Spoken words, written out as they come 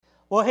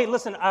Well, hey,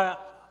 listen,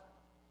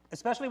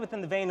 especially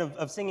within the vein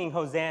of singing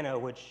Hosanna,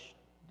 which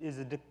is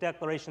a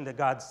declaration that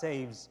God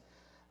saves,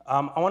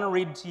 I want to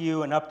read to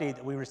you an update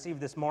that we received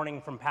this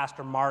morning from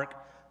Pastor Mark,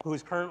 who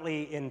is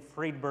currently in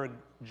Friedberg,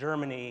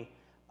 Germany,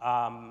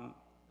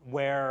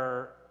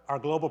 where our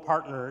global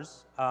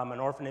partners,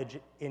 an orphanage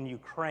in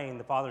Ukraine,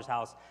 the Father's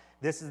House,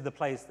 this is the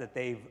place that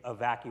they've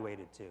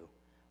evacuated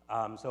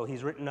to. So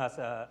he's written us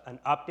an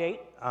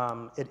update.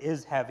 It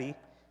is heavy.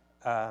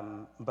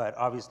 But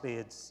obviously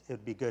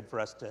it'd be good for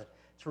us to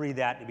read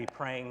that, to be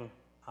praying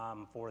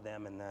for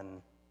them, and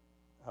then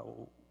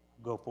we'll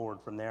go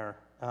forward from there.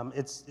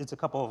 It's a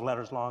couple of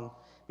letters long,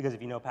 because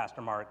if you know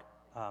Pastor Mark,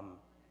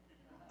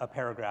 a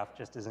paragraph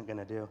just isn't going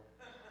to do.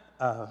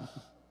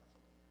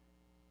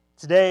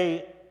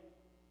 Today,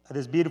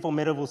 this beautiful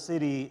medieval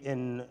city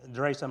in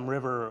Dresden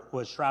River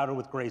was shrouded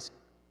with gray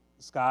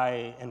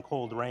sky and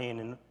cold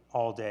rain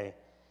all day.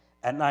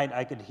 At night,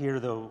 I could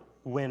hear the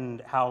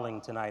wind howling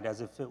tonight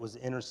as if it was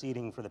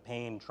interceding for the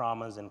pain,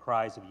 traumas, and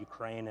cries of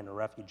Ukraine and the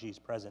refugees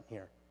present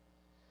here.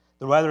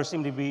 The weather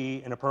seemed to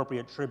be an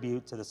appropriate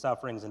tribute to the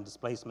sufferings and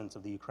displacements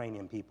of the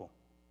Ukrainian people.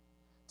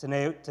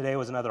 Today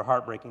was another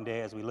heartbreaking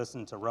day as we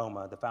listened to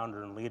Roma, the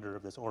founder and leader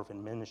of this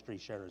orphan ministry,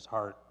 share his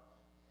heart.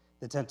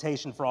 The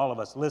temptation for all of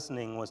us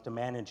listening was to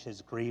manage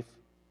his grief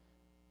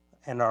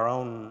and our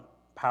own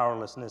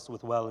powerlessness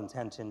with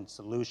well-intentioned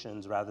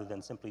solutions rather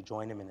than simply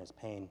join him in his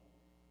pain.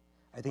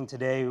 I think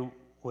today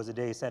was a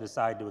day set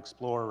aside to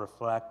explore,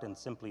 reflect, and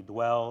simply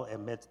dwell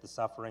amidst the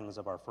sufferings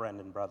of our friend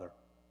and brother.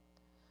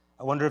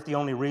 I wonder if the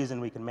only reason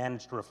we can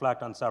manage to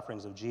reflect on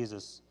sufferings of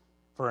Jesus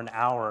for an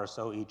hour or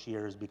so each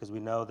year is because we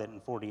know that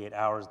in 48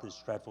 hours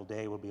this dreadful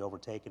day will be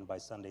overtaken by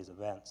Sunday's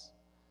events.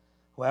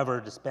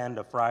 However, to spend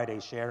a Friday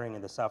sharing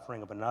in the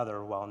suffering of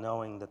another while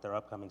knowing that their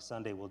upcoming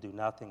Sunday will do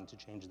nothing to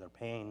change their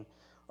pain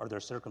or their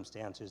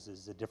circumstances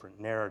is a different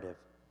narrative,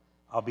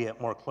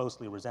 albeit more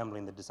closely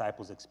resembling the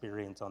disciples'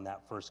 experience on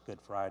that first Good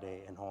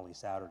Friday and Holy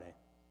Saturday.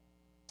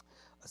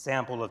 A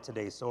sample of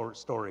today's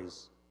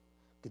stories.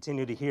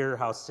 Continue to hear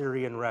how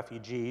Syrian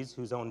refugees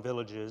whose own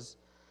villages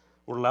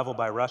were leveled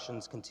by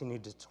Russians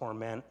continued to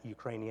torment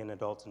Ukrainian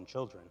adults and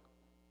children.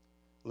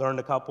 Learned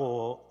a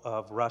couple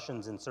of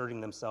Russians inserting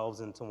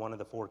themselves into one of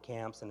the 4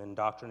 camps and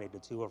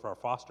indoctrinated 2 of our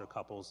foster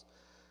couples,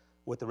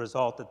 with the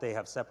result that they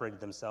have separated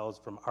themselves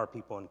from our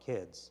people and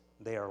kids.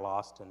 They are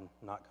lost and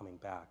not coming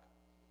back.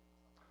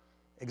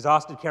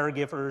 Exhausted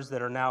caregivers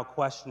that are now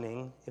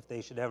questioning if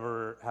they should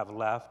ever have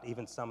left,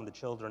 even some of the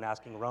children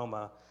asking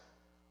Roma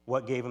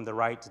what gave him the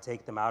right to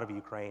take them out of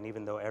Ukraine,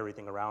 even though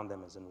everything around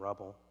them is in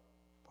rubble,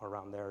 or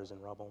around there is in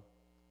rubble.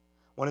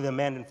 One of the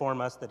men informed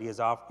us that he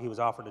was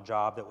offered a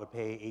job that would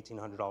pay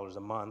 $1,800 a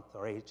month,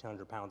 or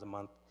 800 pounds a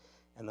month,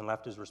 and then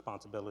left his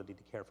responsibility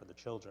to care for the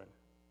children.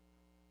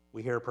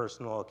 We hear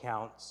personal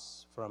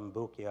accounts from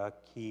Bukia,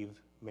 Kyiv,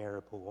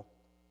 Mariupol.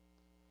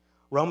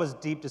 Roma's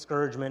deep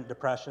discouragement,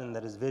 depression,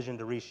 that his vision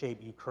to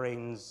reshape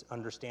Ukraine's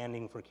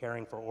understanding for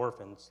caring for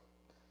orphans,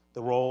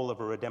 the role of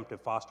a redemptive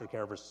foster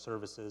care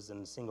services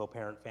and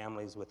single-parent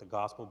families with a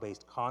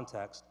gospel-based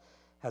context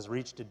has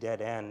reached a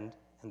dead end,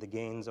 and the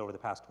gains over the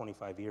past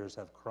 25 years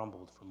have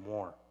crumbled for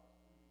more.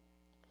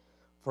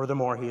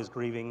 Furthermore, he is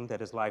grieving that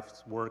his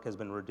life's work has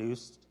been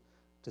reduced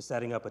to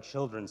setting up a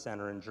children's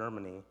center in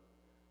Germany,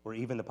 where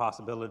even the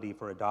possibility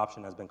for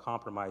adoption has been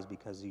compromised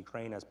because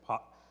Ukraine has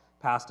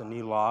passed a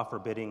new law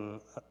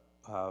forbidding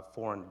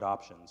foreign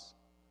adoptions.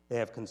 They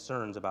have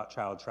concerns about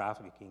child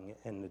trafficking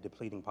and the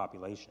depleting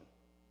population.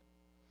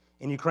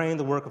 In Ukraine,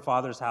 the work of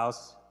Father's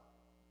House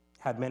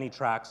had many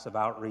tracks of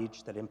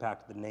outreach that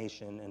impacted the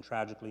nation, and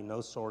tragically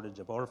no shortage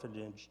of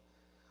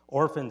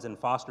orphans and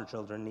foster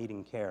children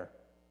needing care.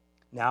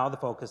 Now the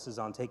focus is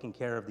on taking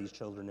care of these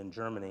children in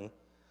Germany,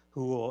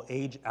 who will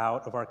age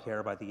out of our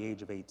care by the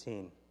age of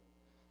 18.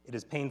 It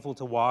is painful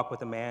to walk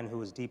with a man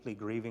who is deeply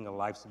grieving a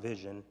life's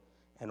vision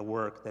and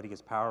work that he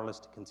is powerless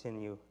to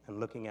continue, and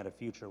looking at a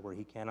future where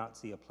he cannot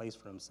see a place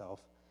for himself.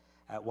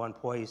 At one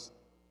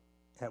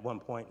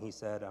point he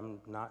said,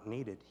 "I'm not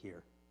needed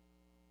here."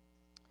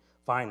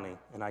 Finally,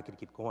 and I could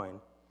keep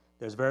going,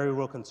 there's very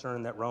real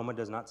concern that Roma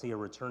does not see a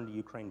return to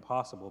Ukraine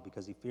possible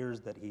because he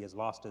fears that he has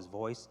lost his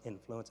voice,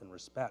 influence, and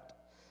respect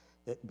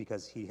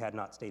because he had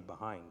not stayed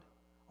behind.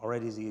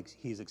 Already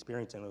he's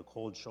experiencing a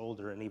cold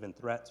shoulder and even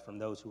threats from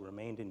those who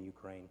remained in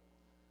Ukraine.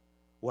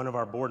 One of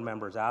our board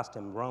members asked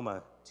him,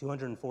 "Roma,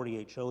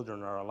 248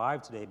 children are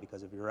alive today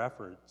because of your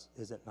efforts.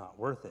 Is it not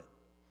worth it?"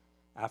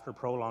 After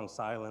prolonged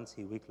silence,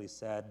 he weakly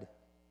said,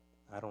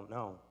 "I don't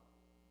know.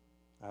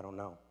 I don't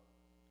know."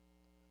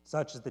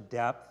 Such is the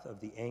depth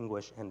of the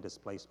anguish and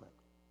displacement.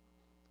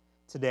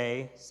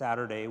 Today,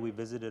 Saturday, we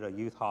visited a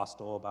youth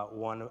hostel about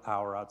 1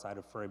 hour outside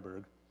of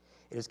Freiburg.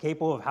 It is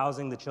capable of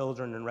housing the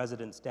children and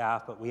resident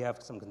staff, but we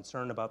have some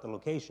concern about the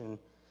location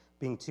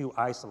being too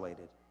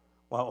isolated.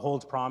 While it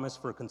holds promise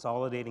for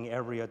consolidating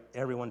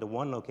everyone to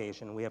one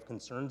location, we have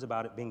concerns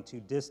about it being too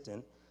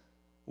distant,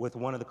 with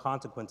one of the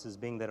consequences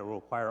being that it will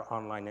require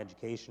online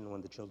education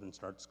when the children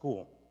start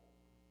school.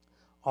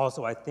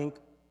 Also, I think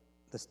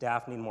The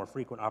staff need more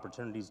frequent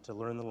opportunities to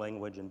learn the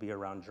language and be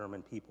around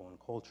German people and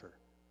culture.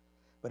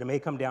 But it may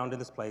come down to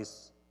this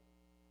place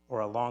or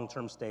a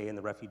long-term stay in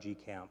the refugee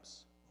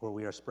camps where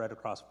we are spread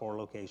across 4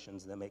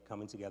 locations that make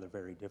coming together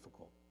very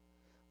difficult.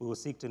 We will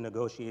seek to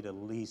negotiate a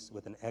lease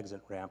with an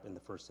exit ramp in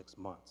the first 6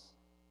 months.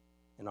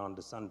 And on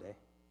to Sunday.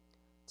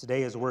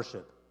 Today is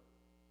worship.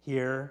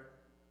 Here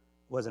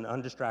was an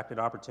undistracted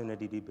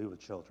opportunity to be with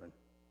children.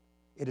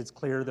 It is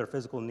clear their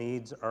physical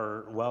needs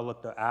are well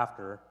looked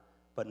after,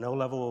 but no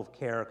level of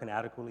care can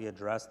adequately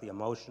address the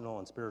emotional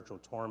and spiritual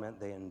torment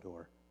they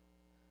endure.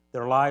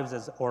 Their lives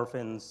as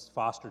orphans,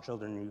 foster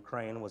children in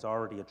Ukraine was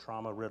already a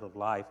trauma-riddled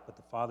life, but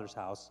the Father's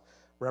house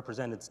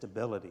represented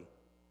stability,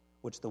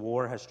 which the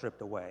war has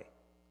stripped away.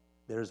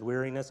 There is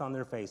weariness on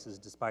their faces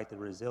despite the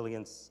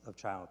resilience of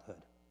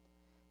childhood.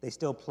 They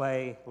still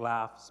play,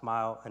 laugh,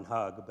 smile, and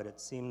hug, but it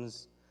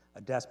seems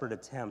a desperate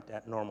attempt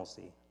at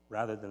normalcy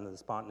rather than the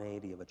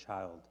spontaneity of a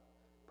child.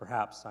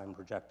 Perhaps I'm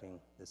projecting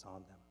this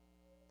on them.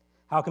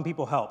 How can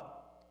people help?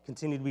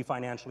 Continue to be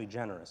financially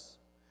generous.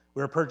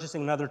 We are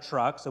purchasing another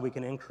truck so we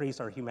can increase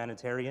our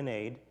humanitarian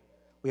aid.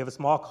 We have a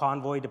small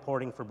convoy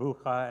deporting for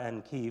Bucha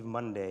and Kyiv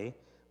Monday.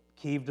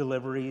 Kyiv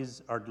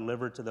deliveries are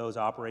delivered to those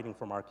operating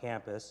from our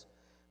campus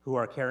who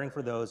are caring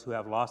for those who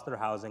have lost their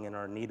housing and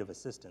are in need of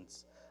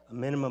assistance. A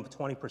minimum of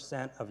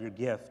 20% of your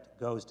gift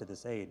goes to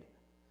this aid.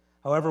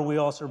 However, we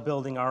also are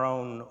building our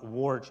own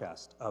war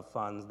chest of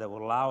funds that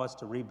will allow us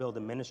to rebuild a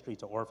ministry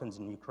to orphans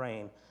in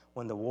Ukraine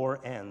when the war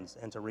ends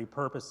and to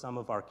repurpose some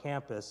of our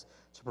campus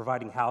to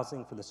providing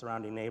housing for the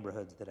surrounding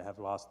neighborhoods that have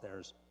lost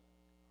theirs.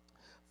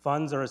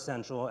 Funds are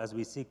essential as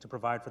we seek to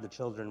provide for the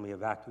children we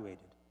evacuated.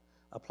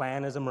 A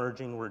plan is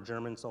emerging where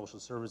German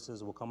social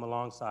services will come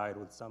alongside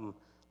with some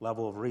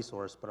level of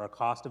resource, but our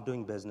cost of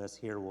doing business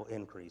here will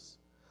increase.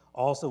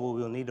 Also, we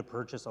will need to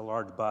purchase a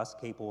large bus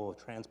capable of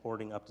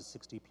transporting up to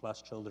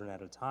 60-plus children at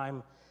a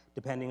time,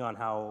 depending on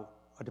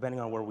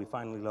where we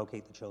finally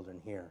locate the children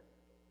here.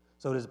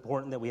 So it is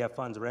important that we have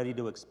funds ready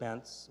to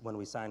expense when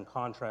we sign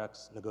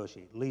contracts,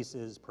 negotiate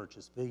leases,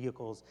 purchase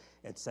vehicles,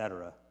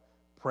 etc.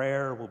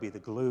 Prayer will be the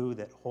glue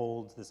that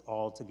holds this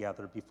all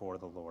together before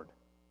the Lord.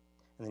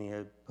 And then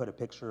you put a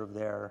picture of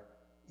there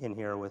in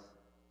here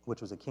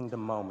which was a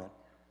kingdom moment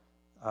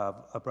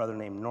of a brother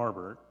named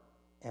Norbert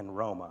and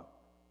Roma.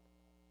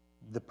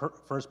 The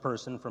first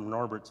person from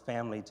Norbert's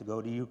family to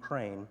go to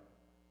Ukraine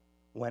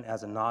went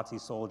as a Nazi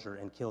soldier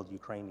and killed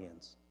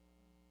Ukrainians.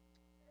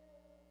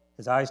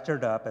 His eyes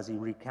teared up as he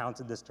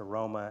recounted this to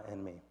Roma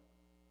and me.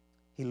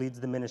 He leads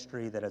the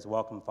ministry that has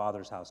welcomed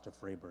Father's House to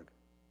Freiburg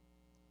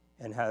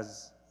and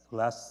has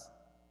less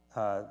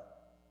the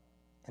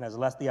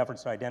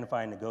efforts to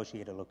identify and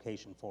negotiate a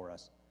location for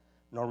us.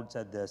 Norbert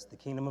said this: the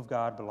kingdom of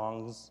God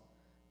belongs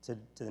to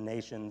the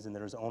nations, and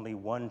there is only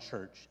one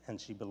church,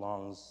 and she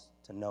belongs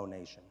to no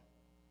nation.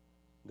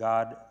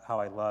 God, how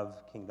I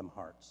love Kingdom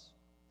Hearts.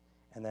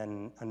 And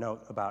then a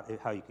note about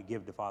how you could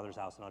give to Father's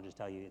House, and I'll just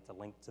tell you it's a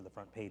link to the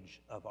front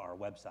page of our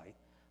website.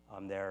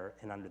 There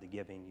and under the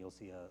giving, you'll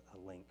see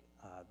a link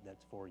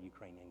that's for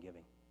Ukrainian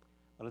giving.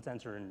 But let's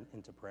enter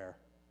into prayer.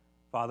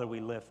 Father, we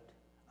lift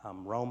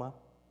Roma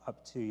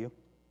up to you.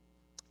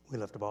 We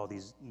lift up all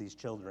these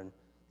children,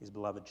 these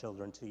beloved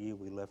children to you.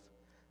 We lift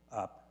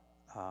up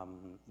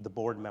the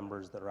board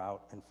members that are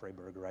out in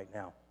Freiburg right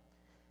now.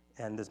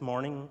 And this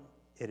morning,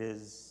 it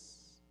is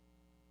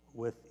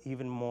with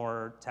even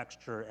more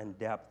texture and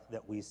depth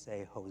that we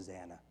say,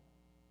 Hosanna.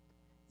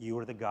 You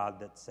are the God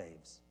that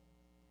saves.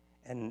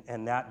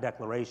 And that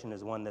declaration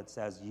is one that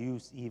says, you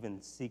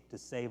even seek to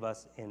save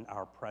us in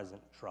our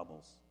present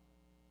troubles.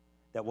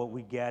 That what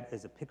we get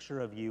is a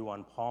picture of you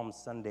on Palm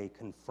Sunday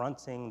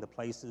confronting the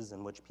places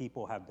in which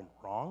people have been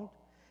wronged,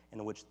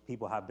 in which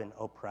people have been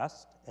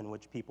oppressed, in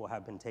which people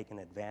have been taken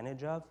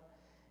advantage of,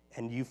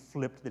 and you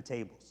flipped the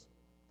tables.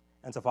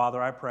 And so,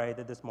 Father, I pray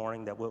that this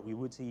morning that what we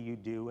would see you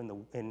do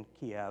in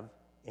Kiev,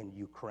 in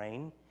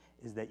Ukraine,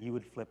 is that you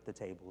would flip the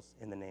tables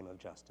in the name of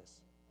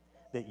justice,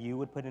 that you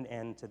would put an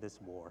end to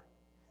this war,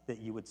 that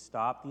you would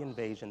stop the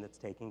invasion that's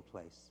taking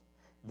place,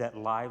 that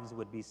lives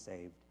would be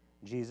saved.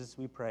 Jesus,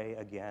 we pray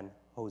again,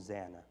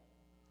 Hosanna.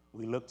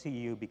 We look to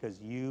you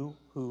because you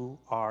who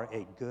are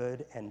a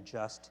good and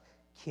just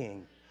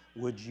King,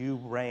 would you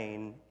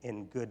reign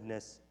in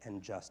goodness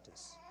and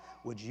justice?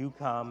 Would you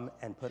come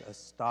and put a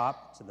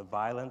stop to the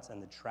violence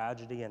and the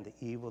tragedy and the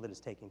evil that is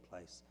taking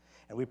place?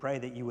 And we pray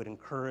that you would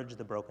encourage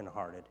the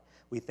brokenhearted.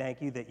 We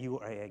thank you that you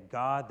are a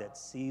God that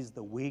sees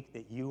the weak,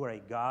 that you are a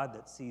God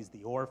that sees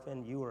the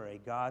orphan, you are a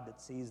God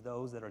that sees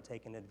those that are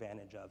taken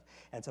advantage of.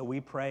 And so we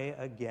pray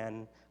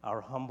again,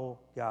 our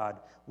humble God,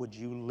 would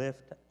you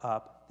lift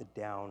up the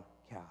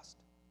downcast?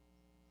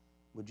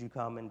 Would you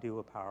come and do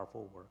a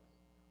powerful work?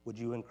 Would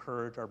you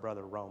encourage our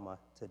brother Roma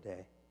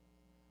today?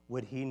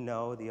 Would he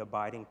know the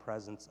abiding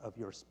presence of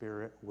your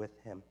Spirit with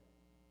him?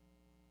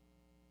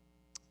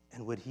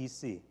 And would he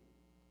see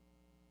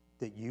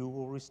that you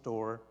will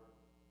restore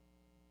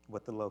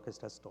what the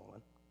locust has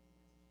stolen?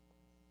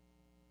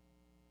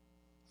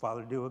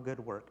 Father, do a good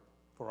work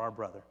for our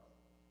brother.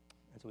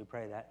 And so we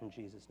pray that in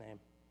Jesus' name.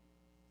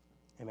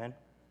 Amen.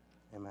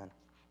 Amen.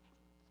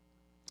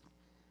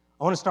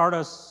 I want to start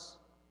us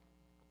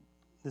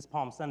this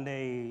Palm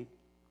Sunday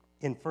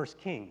in 1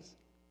 Kings.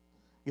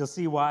 You'll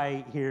see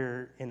why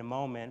here in a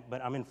moment,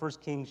 but I'm in 1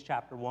 Kings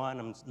chapter 1.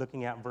 I'm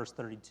looking at verse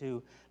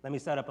 32. Let me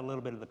set up a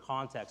little bit of the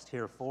context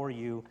here for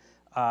you.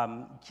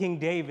 One of King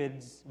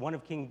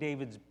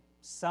David's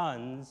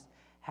sons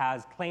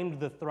has claimed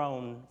the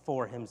throne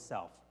for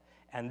himself.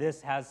 And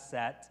this has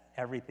set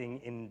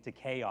everything into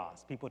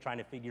chaos. People trying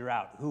to figure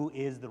out who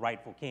is the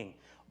rightful king.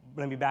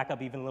 Let me back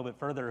up even a little bit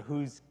further.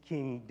 Who's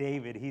King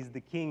David? He's the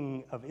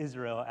king of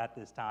Israel at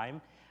this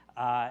time.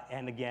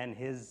 And again,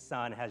 his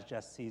son has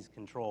just seized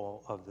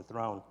control of the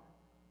throne.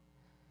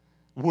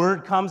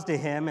 Word comes to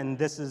him, and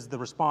this is the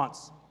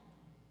response.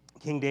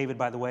 King David,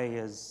 by the way,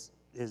 is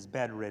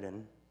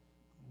bedridden,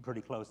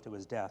 pretty close to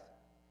his death.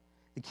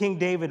 The King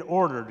David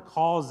ordered,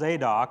 call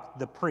Zadok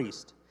the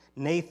priest,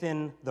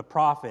 Nathan the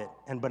prophet,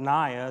 and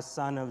Benaiah,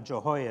 son of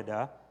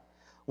Jehoiada.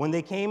 When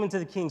they came into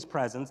the king's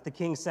presence, the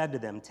king said to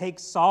them, take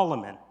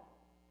Solomon,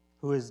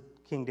 who is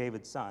King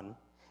David's son,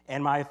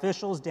 and my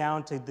officials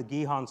down to the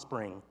Gihon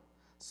spring.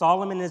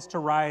 Solomon is to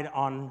ride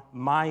on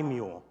my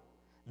mule.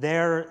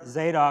 There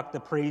Zadok the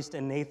priest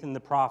and Nathan the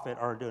prophet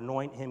are to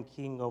anoint him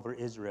king over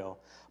Israel.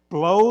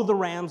 Blow the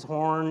ram's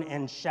horn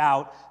and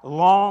shout,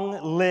 long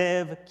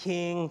live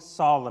King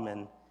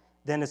Solomon.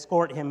 Then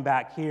escort him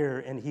back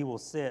here, and he will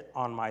sit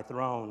on my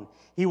throne.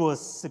 He will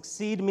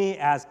succeed me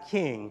as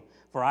king,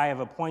 for I have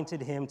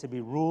appointed him to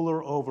be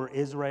ruler over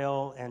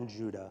Israel and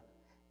Judah.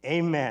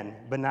 Amen,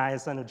 Benaiah,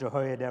 son of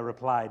Jehoiada,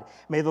 replied.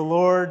 May the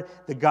Lord,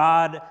 the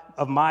God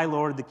of my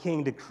Lord the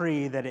king,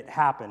 decree that it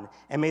happen.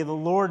 And may the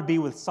Lord be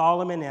with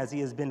Solomon as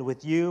he has been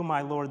with you,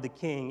 my Lord the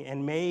king.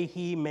 And may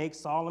he make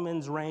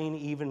Solomon's reign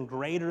even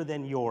greater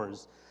than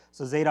yours.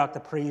 So Zadok the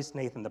priest,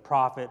 Nathan the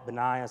prophet,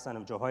 Benaiah, son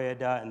of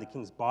Jehoiada, and the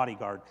king's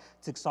bodyguard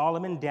took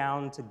Solomon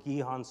down to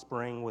Gihon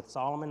spring, with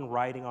Solomon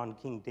riding on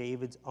King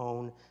David's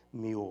own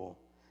mule.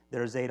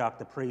 There Zadok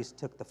the priest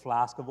took the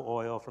flask of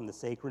oil from the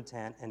sacred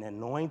tent and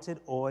anointed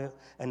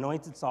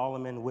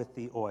Solomon with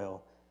the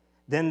oil.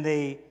 Then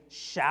they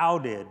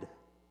sounded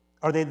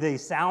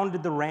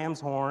the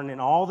ram's horn, and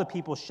all the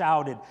people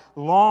shouted,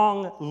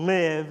 long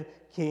live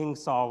King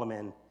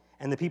Solomon.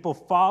 And the people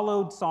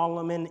followed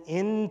Solomon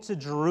into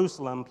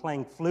Jerusalem,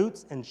 playing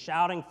flutes and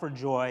shouting for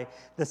joy.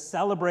 The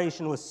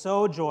celebration was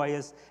so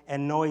joyous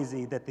and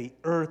noisy that the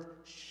earth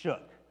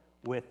shook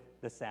with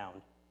the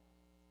sound.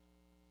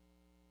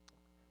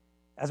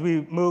 As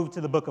we move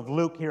to the book of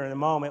Luke here in a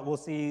moment, we'll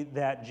see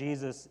that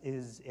Jesus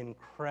is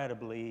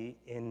incredibly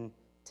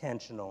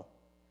intentional.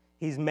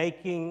 He's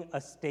making a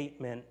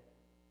statement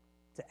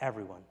to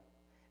everyone.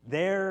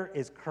 There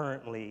is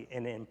currently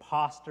an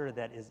imposter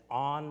that is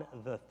on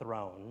the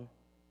throne,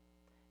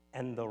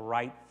 and the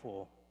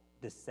rightful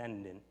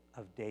descendant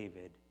of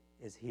David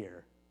is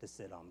here to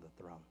sit on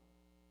the throne.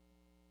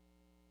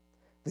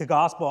 The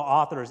gospel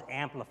authors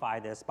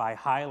amplify this by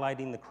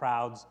highlighting the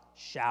crowds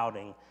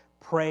shouting,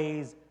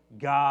 praise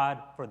God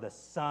for the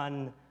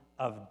Son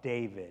of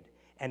David.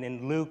 And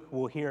in Luke,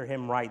 we'll hear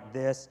him write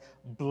this,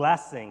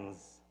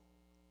 blessings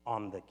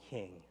on the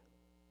King.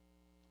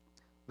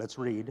 Let's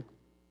read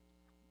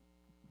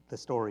the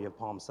story of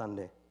Palm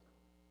Sunday.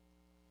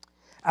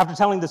 After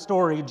telling the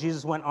story,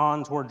 Jesus went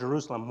on toward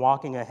Jerusalem,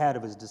 walking ahead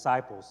of his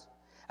disciples.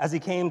 As he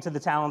came to the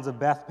towns of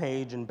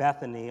Bethphage and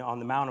Bethany on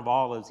the Mount of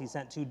Olives, he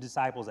sent 2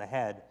 disciples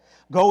ahead.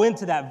 Go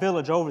into that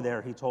village over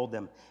there, he told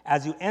them.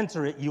 As you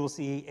enter it, you will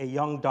see a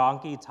young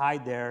donkey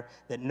tied there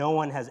that no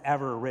one has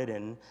ever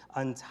ridden.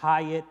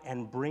 Untie it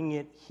and bring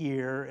it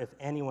here. If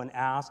anyone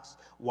asks,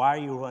 why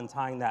are you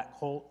untying that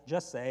colt?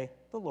 Just say,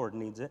 the Lord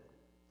needs it.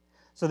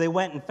 So they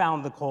went and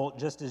found the colt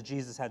just as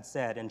Jesus had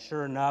said. And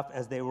sure enough,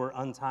 as they were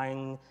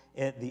untying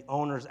it, the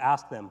owners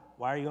asked them,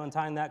 why are you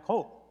untying that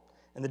colt?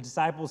 And the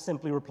disciples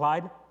simply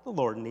replied, the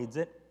Lord needs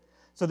it.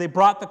 So they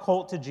brought the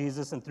colt to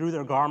Jesus and threw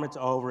their garments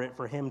over it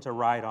for him to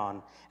ride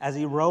on. As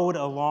he rode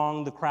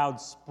along, the crowd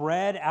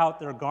spread out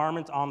their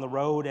garments on the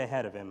road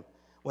ahead of him.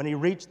 When he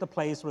reached the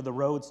place where the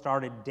road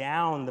started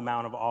down the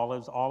Mount of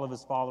Olives, all of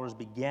his followers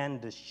began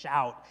to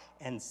shout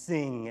and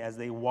sing as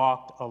they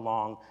walked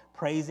along,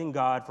 praising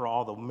God for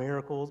all the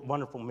miracles,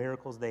 wonderful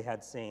miracles they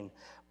had seen.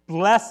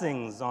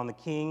 Blessings on the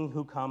King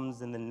who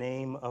comes in the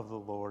name of the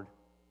Lord.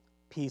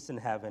 Peace in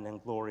heaven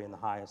and glory in the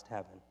highest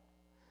heaven.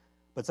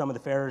 But some of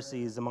the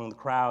Pharisees among the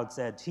crowd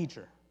said,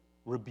 Teacher,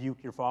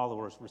 rebuke your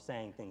followers for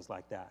saying things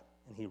like that.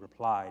 And he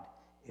replied,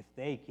 if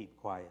they keep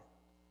quiet,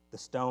 the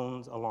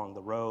stones along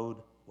the road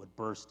would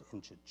burst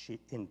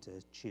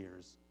into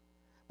cheers.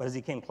 But as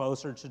he came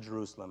closer to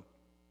Jerusalem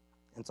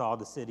and saw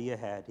the city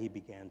ahead, he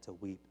began to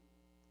weep.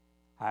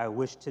 I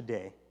wish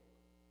today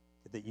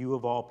that you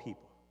of all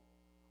people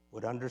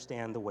would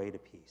understand the way to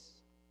peace.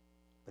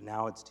 But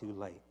now it's too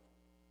late,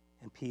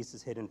 and peace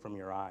is hidden from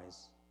your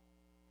eyes.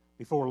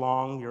 Before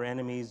long, your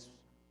enemies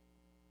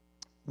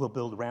will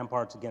build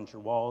ramparts against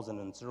your walls and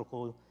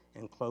encircle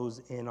and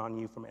close in on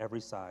you from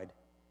every side.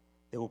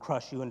 They will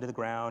crush you into the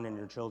ground and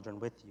your children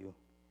with you.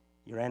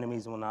 Your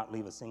enemies will not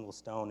leave a single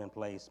stone in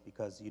place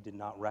because you did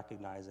not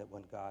recognize it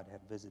when God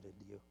had visited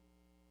you.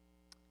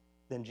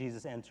 Then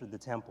Jesus entered the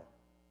temple,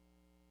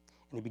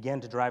 and he began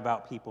to drive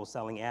out people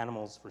selling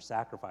animals for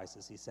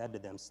sacrifices. He said to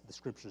them, the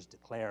scriptures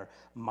declare,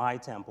 my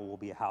temple will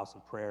be a house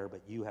of prayer,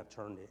 but you have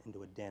turned it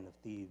into a den of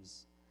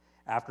thieves.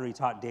 After he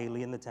taught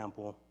daily in the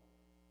temple,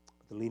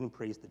 the leading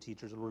priests, the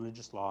teachers of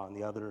religious law, and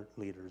the other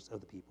leaders of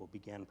the people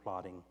began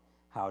plotting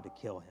how to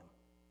kill him.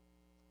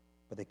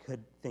 But they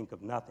could think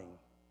of nothing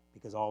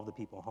because all of the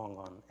people hung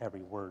on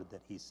every word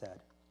that he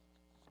said.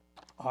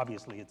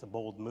 Obviously, it's a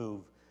bold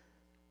move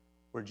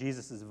where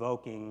Jesus is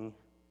evoking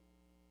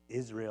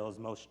Israel's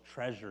most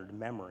treasured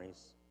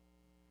memories.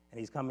 And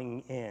he's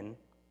coming in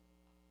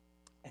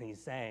and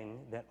he's saying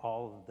that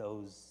all of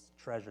those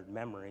treasured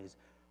memories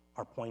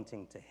are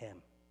pointing to him.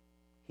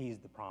 He's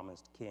the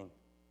promised king.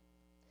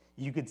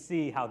 You could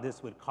see how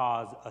this would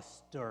cause a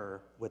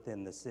stir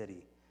within the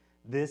city.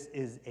 This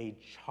is a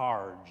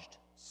charged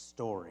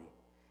story.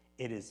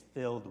 It is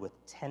filled with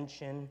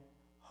tension,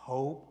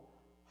 hope,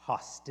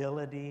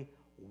 hostility,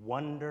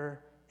 wonder,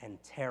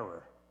 and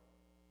terror.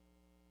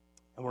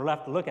 And we're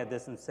left to look at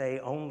this and say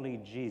only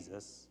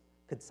Jesus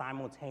could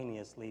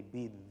simultaneously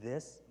be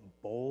this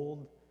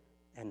bold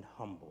and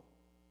humble.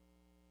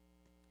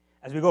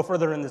 As we go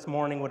further in this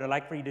morning, what I'd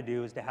like for you to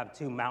do is to have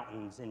two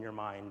mountains in your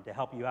mind. To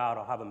help you out,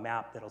 I'll have a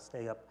map that'll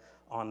stay up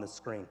on the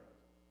screen.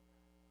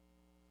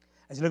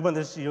 As you look at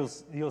this,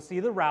 you'll see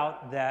the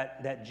route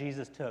that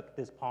Jesus took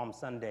this Palm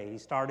Sunday. He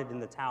started in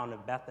the town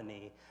of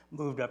Bethany,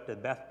 moved up to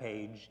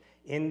Bethpage,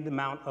 in the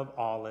Mount of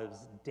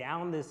Olives,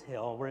 down this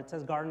hill where it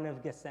says Garden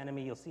of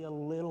Gethsemane. You'll see a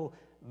little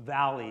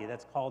valley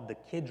that's called the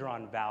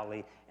Kidron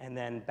Valley, and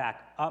then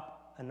back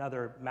up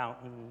another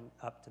mountain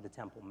up to the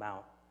Temple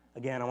Mount.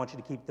 Again, I want you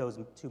to keep those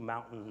two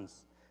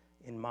mountains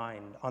in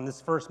mind. On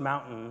this first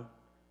mountain,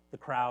 the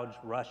crowds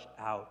rush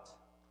out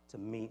to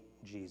meet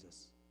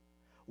Jesus.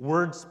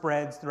 Word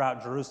spreads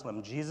throughout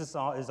Jerusalem. Jesus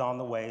is on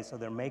the way, so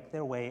they make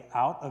their way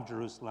out of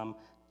Jerusalem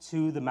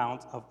to the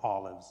Mount of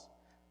Olives.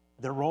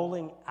 They're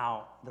rolling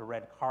out the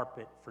red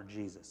carpet for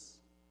Jesus,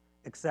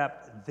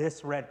 except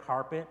this red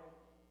carpet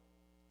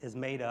is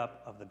made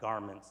up of the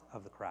garments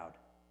of the crowd.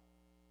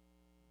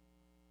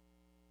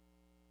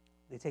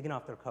 They've taken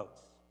off their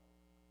coats,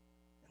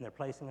 and they're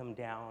placing them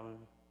down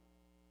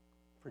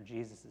for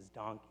Jesus'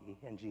 donkey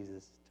and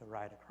Jesus to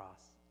ride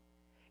across.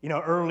 You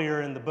know,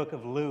 earlier in the book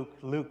of Luke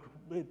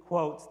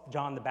quotes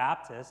John the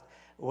Baptist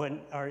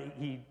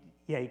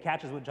he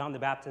catches what John the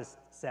Baptist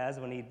says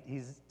when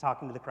he's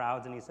talking to the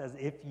crowds, and he says,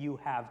 if you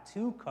have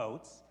two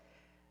coats,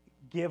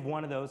 give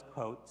one of those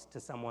coats to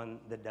someone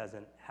that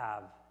doesn't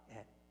have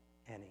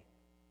any.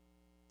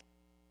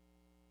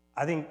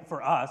 I think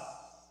for us,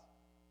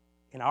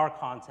 in our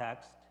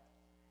context,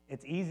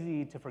 it's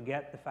easy to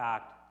forget the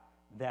fact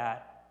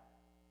that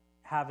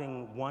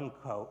having one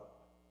coat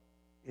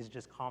is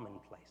just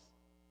commonplace.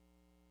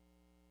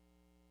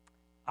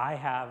 I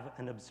have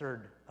an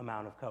absurd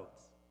amount of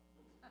coats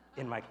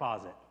in my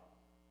closet.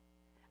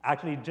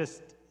 Actually,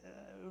 just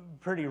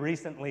pretty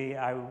recently,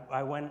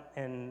 I went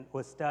and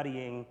was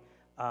studying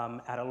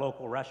at a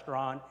local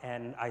restaurant,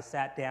 and I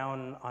sat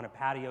down on a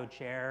patio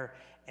chair,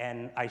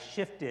 and I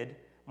shifted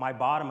my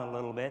bottom a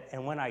little bit,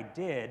 and when I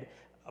did,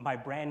 my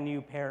brand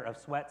new pair of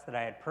sweats that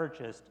I had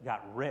purchased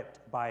got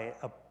ripped by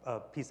a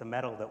piece of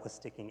metal that was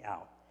sticking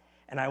out.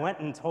 And I went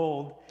and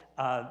told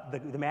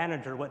the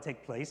manager what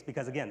took place,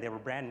 because again, they were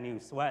brand new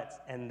sweats,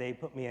 and they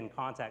put me in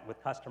contact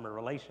with customer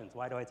relations.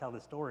 Why do I tell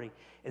this story?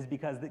 Is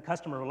because the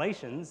customer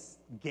relations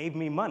gave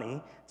me money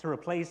to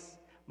replace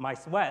my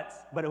sweats,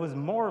 but it was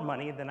more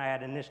money than I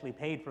had initially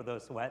paid for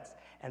those sweats.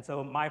 And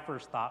so my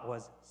first thought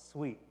was,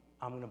 sweet,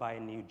 I'm gonna buy a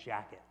new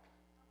jacket.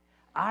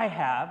 I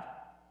have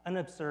an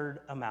absurd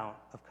amount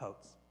of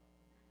coats.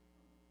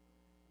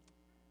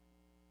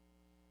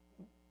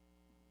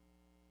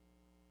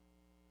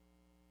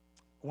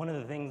 One of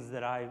the things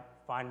that I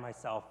find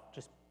myself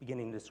just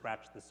beginning to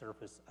scratch the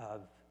surface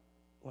of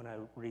when I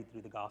read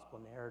through the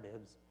gospel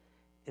narratives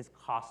is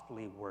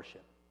costly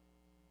worship.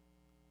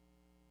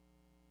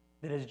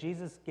 That as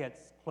Jesus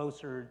gets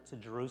closer to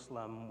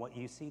Jerusalem, what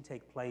you see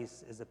take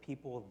place is a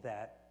people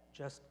that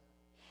just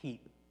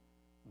heap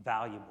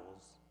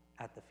valuables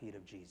at the feet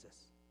of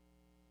Jesus.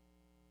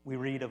 We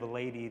read of a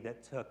lady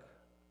that took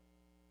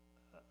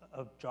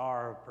a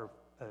jar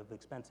of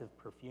expensive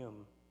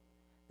perfume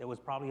that was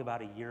probably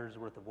about a year's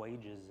worth of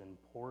wages and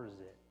pours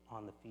it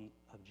on the feet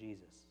of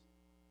Jesus.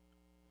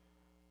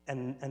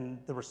 And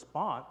the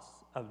response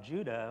of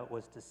Judah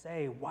was to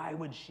say, why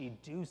would she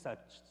do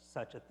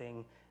such a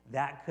thing?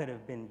 That could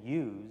have been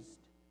used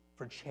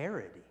for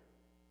charity.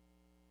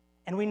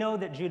 And we know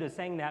that Judah is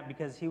saying that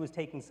because he was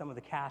taking some of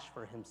the cash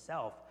for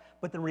himself.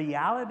 But the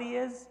reality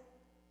is,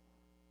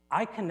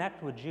 I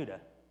connect with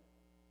Judas.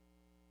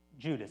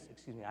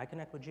 I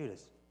connect with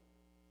Judas.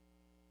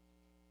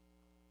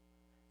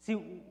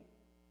 See,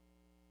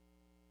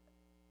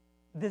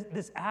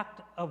 this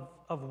act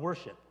of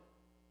worship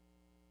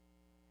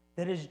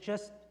that is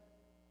just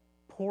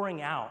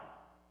pouring out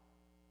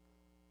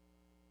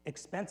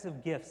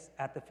expensive gifts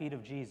at the feet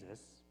of Jesus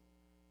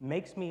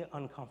makes me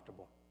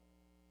uncomfortable.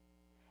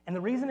 And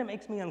the reason it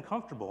makes me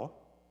uncomfortable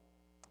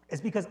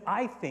is because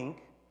I think,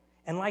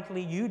 and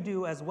likely you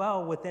do as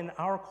well within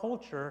our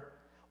culture,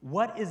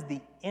 what is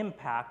the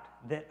impact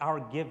that our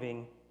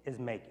giving is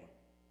making?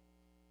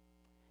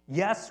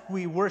 Yes,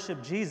 we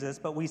worship Jesus,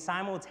 but we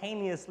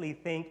simultaneously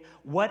think,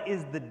 what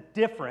is the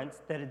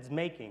difference that it's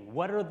making?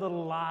 What are the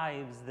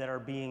lives that are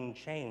being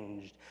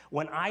changed?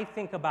 When I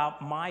think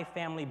about my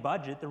family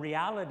budget, the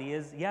reality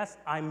is, yes,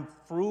 I'm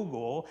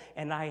frugal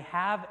and I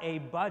have a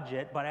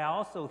budget, but I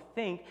also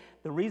think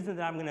the reason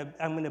that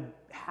I'm gonna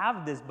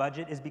have this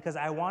budget is because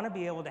I want to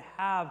be able to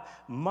have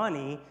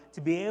money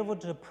to be able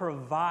to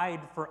provide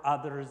for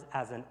others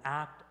as an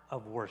act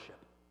of worship.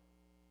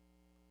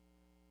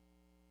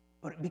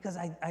 But because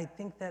I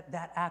think that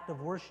that act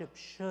of worship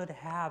should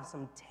have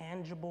some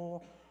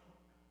tangible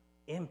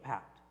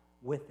impact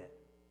with it.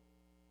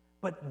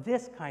 But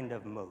this kind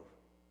of move,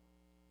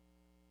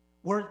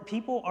 where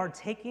people are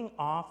taking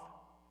off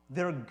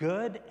their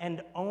good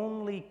and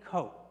only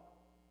coat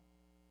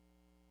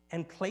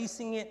and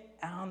placing it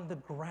on the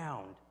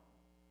ground,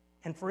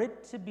 and for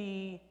it to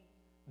be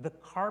the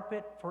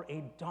carpet for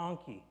a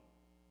donkey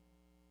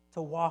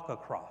to walk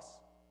across.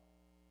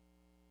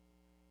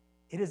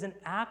 It is an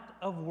act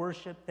of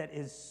worship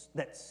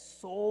that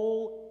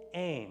sole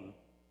aim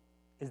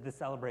is the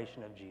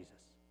celebration of Jesus.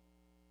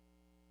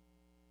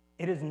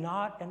 It is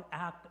not an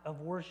act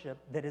of worship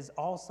that is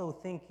also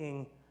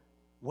thinking,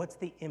 what's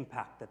the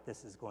impact that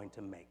this is going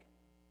to make?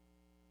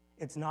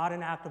 It's not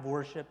an act of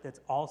worship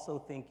that's also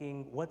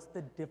thinking, what's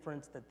the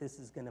difference that this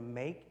is going to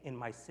make in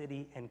my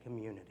city and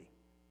community?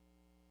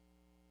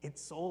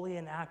 It's solely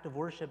an act of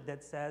worship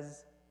that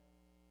says,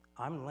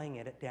 I'm laying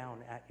it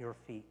down at your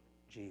feet,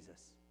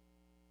 Jesus.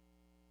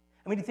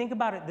 I mean, think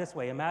about it this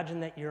way.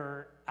 Imagine that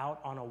you're out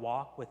on a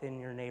walk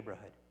within your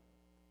neighborhood.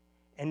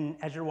 And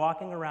as you're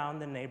walking around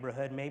the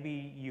neighborhood,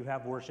 maybe you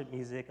have worship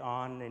music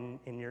on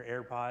in your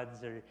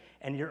AirPods,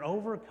 and you're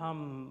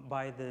overcome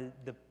by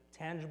the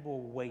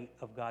tangible weight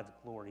of God's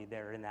glory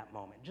there in that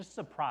moment, just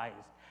surprised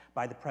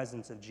by the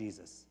presence of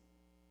Jesus.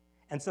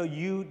 And so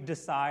you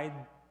decide,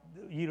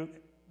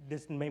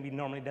 this maybe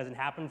normally doesn't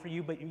happen for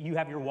you, but you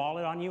have your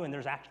wallet on you and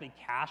there's actually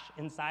cash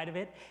inside of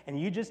it, and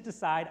you just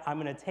decide, I'm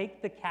going to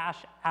take the cash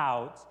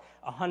out,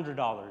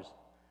 $100.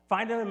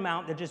 Find an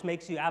amount that just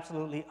makes you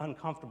absolutely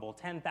uncomfortable,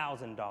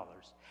 $10,000.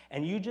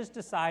 And you just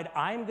decide,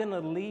 I'm going to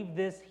leave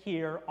this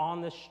here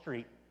on the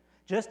street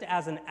just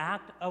as an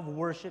act of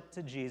worship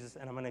to Jesus,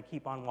 and I'm going to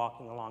keep on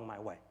walking along my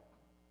way.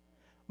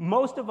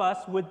 Most of us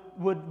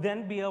would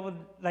then be able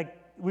to,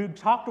 we would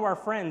talk to our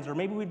friends, or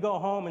maybe we'd go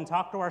home and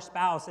talk to our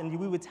spouse, and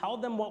we would tell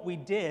them what we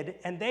did,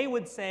 and they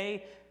would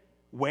say,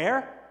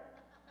 where?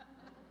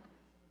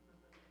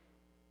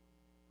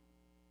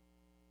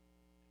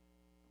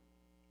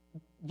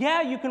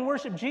 Yeah, you can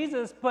worship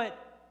Jesus, but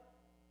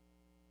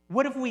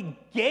what if we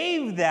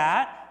gave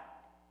that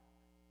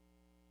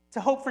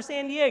to Hope for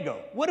San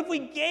Diego? What if we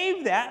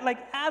gave that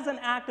as an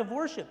act of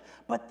worship?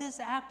 But this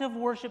act of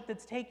worship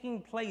that's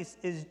taking place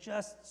is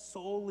just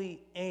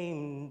solely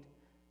aimed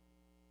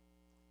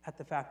at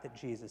the fact that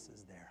Jesus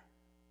is there.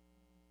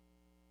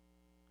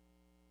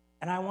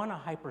 And I want to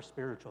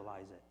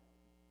hyper-spiritualize it.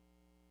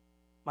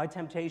 My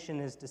temptation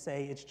is to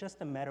say it's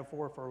just a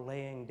metaphor for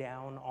laying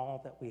down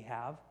all that we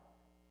have.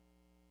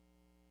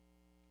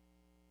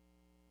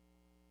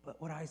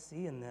 But what I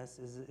see in this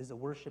is a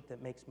worship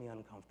that makes me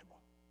uncomfortable.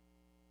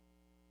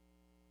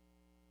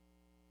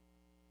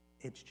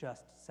 It's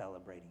just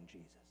celebrating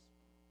Jesus.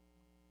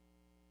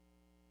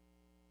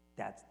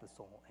 That's the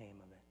sole aim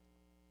of it.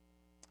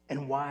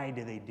 And why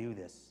do they do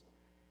this?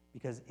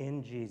 Because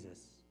in Jesus,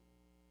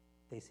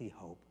 they see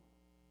hope.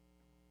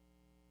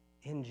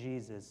 In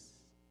Jesus,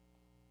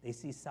 they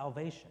see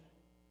salvation.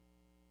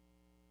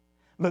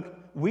 Look,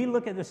 we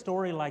look at a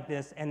story like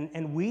this,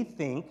 and we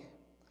think,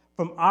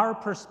 from our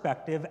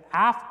perspective,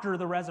 after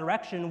the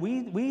resurrection,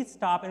 we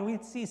stop and we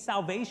see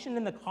salvation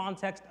in the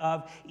context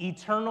of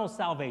eternal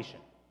salvation.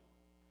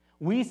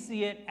 We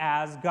see it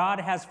as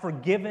God has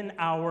forgiven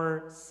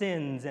our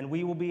sins, and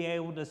we will be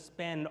able to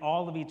spend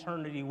all of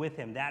eternity with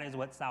him. That is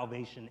what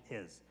salvation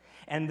is.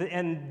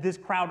 And this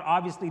crowd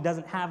obviously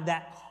doesn't have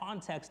that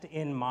context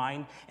in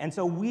mind, and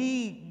so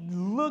we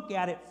look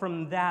at it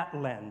from that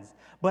lens.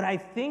 But I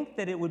think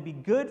that it would be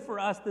good for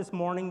us this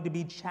morning to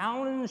be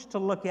challenged to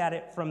look at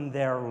it from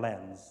their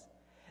lens.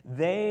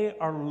 They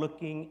are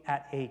looking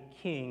at a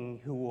king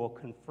who will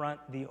confront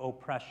the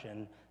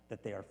oppression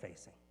that they are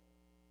facing.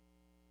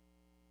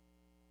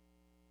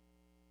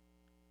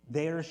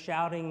 They are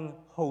shouting,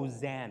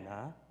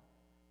 Hosanna,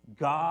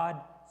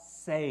 God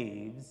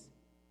saves,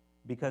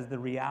 because the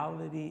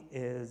reality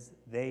is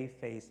they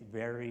face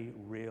very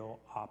real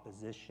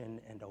opposition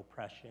and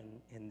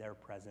oppression in their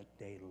present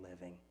day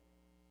living.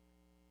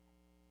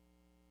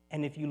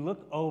 And if you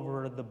look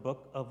over the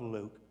book of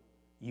Luke,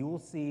 you will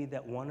see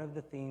that one of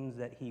the themes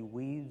that he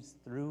weaves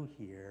through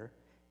here,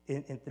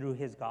 and through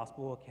his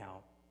gospel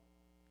account,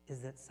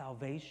 is that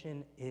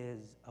salvation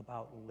is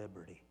about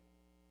liberty.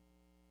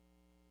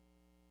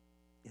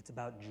 It's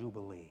about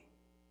jubilee.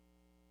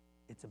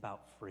 It's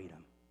about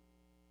freedom.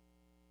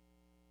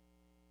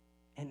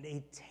 And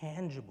a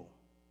tangible,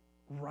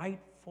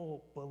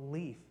 rightful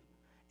belief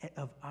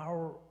of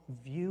our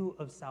view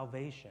of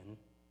salvation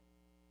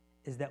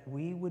is that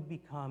we would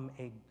become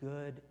a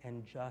good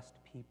and just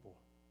people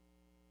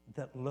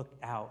that look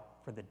out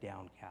for the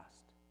downcast.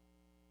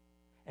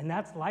 And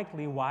that's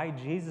likely why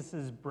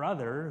Jesus'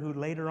 brother, who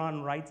later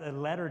on writes a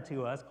letter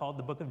to us called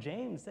the Book of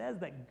James, says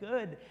that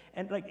good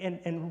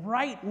and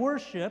right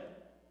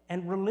worship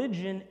and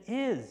religion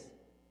is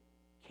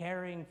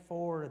caring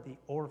for the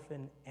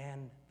orphan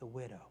and the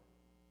widow.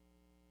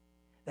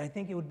 I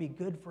think it would be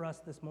good for us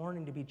this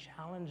morning to be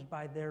challenged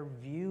by their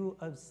view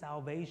of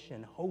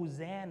salvation.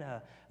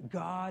 Hosanna,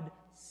 God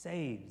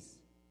saves.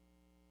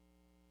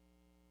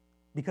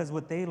 Because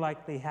what they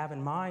likely have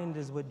in mind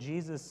is what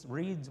Jesus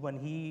reads when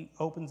he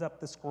opens up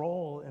the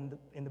scroll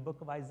in the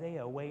book of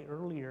Isaiah, way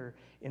earlier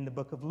in the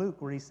book of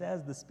Luke, where he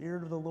says, "The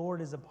Spirit of the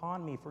Lord is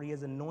upon me, for he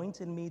has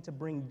anointed me to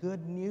bring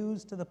good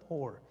news to the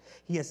poor.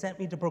 He has sent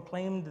me to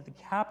proclaim that the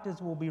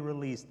captives will be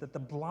released, that the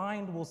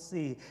blind will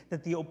see,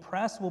 that the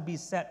oppressed will be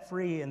set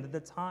free, and that the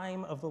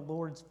time of the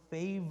Lord's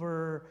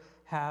favor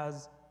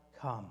has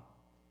come."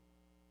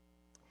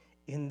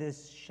 In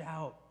this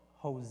shout,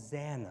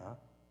 Hosanna,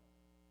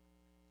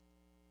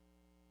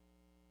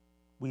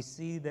 we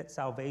see that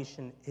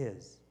salvation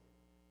is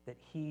that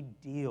he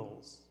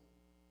deals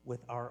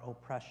with our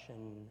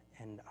oppression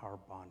and our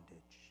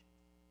bondage.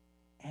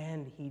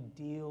 And he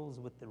deals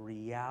with the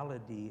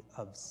reality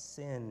of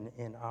sin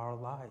in our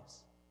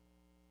lives.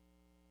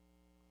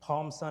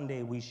 Palm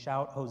Sunday, we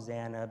shout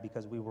Hosanna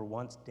because we were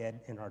once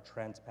dead in our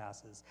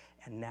trespasses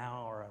and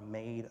now are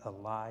made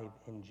alive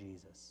in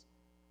Jesus.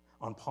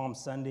 On Palm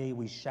Sunday,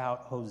 we shout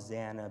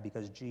Hosanna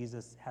because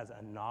Jesus has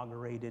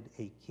inaugurated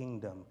a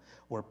kingdom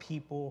where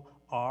people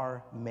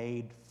are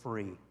made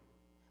free.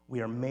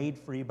 We are made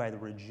free by the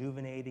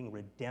rejuvenating,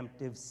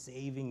 redemptive,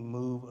 saving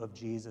move of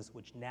Jesus,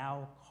 which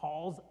now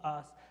calls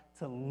us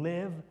to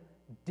live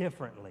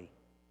differently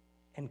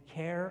and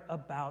care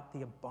about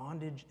the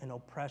bondage and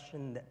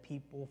oppression that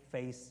people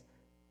face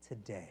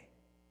today.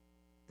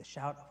 The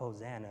shout of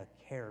Hosanna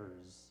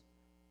cares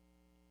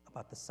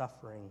about the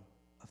suffering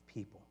of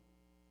people.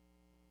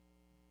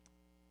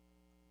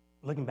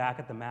 Looking back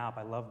at the map,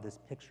 I love this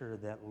picture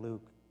that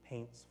Luke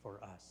paints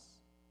for us.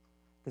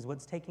 Because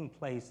what's taking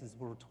place is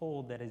we're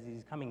told that as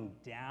he's coming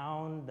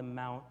down the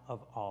Mount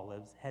of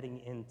Olives, heading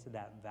into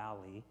that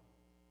valley,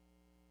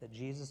 that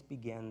Jesus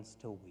begins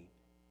to weep.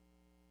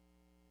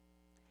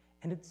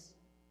 And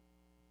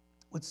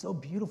what's so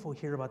beautiful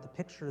here about the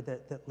picture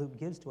that Luke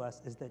gives to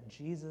us is that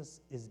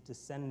Jesus is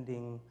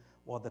descending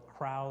while the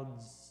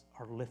crowds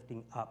are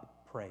lifting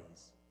up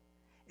praise.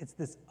 It's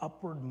this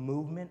upward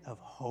movement of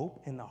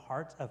hope in the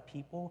hearts of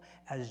people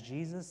as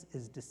Jesus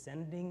is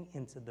descending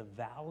into the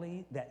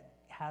valley that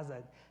has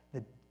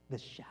the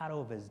shadow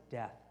of his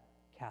death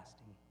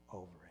casting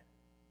over it.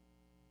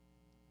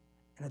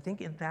 And I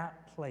think in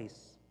that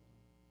place,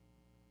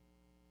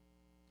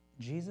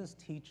 Jesus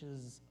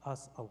teaches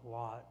us a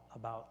lot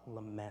about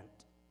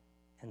lament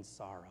and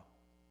sorrow.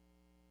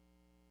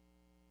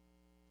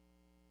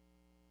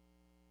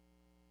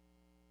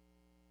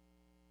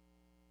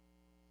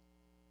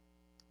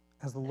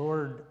 As the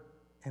Lord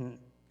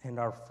and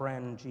our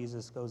friend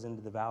Jesus goes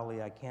into the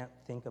valley, I can't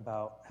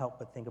help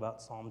but think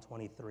about Psalm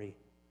 23.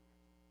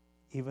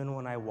 "Even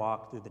when I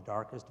walk through the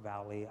darkest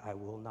valley, I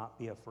will not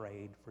be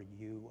afraid, for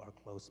you are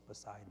close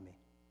beside me.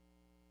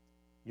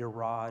 Your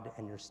rod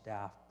and your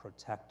staff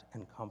protect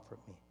and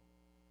comfort me.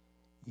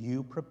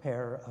 You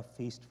prepare a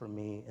feast for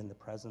me in the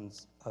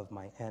presence of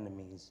my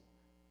enemies.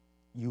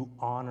 You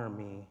honor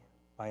me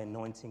by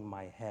anointing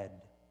my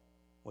head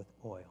with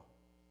oil."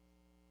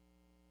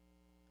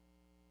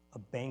 A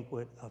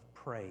banquet of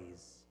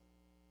praise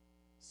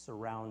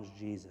surrounds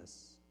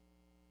Jesus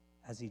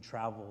as he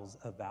travels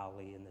a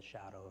valley in the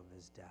shadow of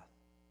his death.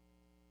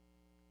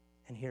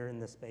 And here in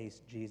this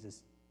space,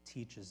 Jesus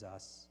teaches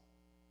us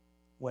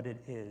what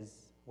it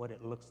is, what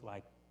it looks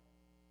like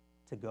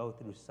to go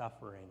through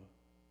suffering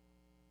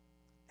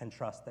and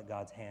trust that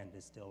God's hand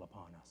is still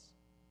upon us.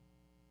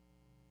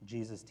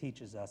 Jesus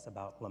teaches us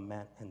about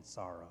lament and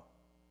sorrow.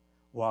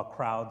 While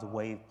crowds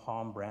wave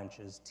palm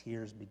branches,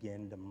 tears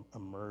begin to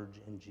emerge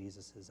in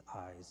Jesus'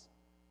 eyes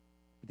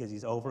because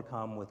he's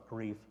overcome with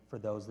grief for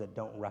those that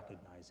don't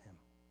recognize him.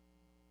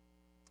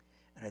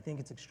 And I think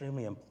it's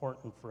extremely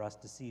important for us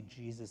to see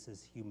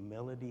Jesus'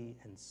 humility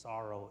and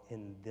sorrow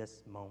in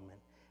this moment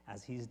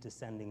as he's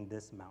descending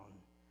this mountain,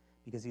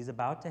 because he's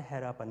about to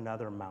head up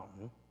another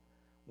mountain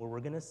where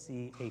we're going to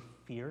see a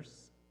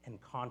fierce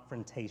and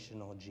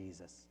confrontational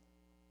Jesus.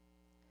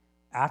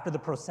 After the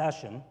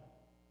procession,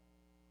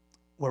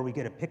 where we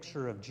get a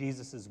picture of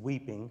Jesus'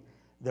 weeping,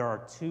 there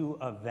are two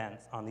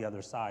events on the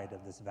other side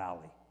of this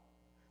valley.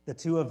 The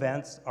two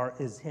events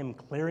is him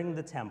clearing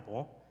the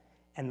temple,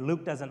 and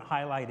Luke doesn't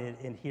highlight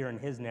it here in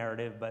his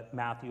narrative, but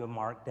Matthew and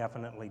Mark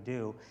definitely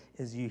do,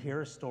 is you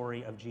hear a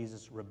story of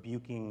Jesus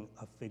rebuking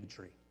a fig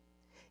tree.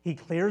 He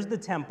clears the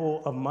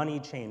temple of money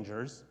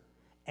changers,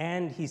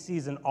 and he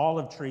sees an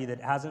olive tree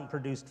that hasn't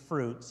produced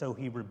fruit, so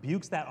he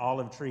rebukes that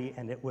olive tree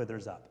and it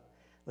withers up.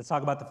 Let's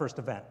talk about the first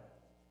event.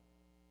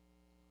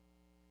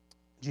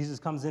 Jesus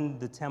comes into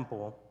the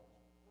temple,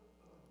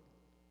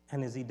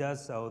 and as he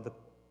does so, the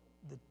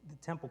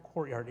temple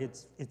courtyard,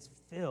 it's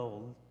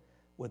filled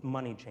with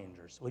money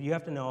changers. What you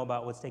have to know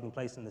about what's taking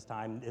place in this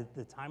time,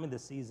 the time of the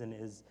season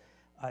is,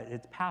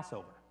 it's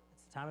Passover.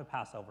 It's the time of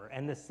Passover.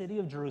 And the city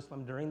of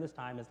Jerusalem during this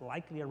time is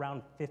likely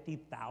around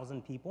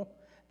 50,000 people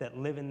that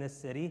live in this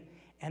city,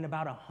 and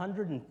about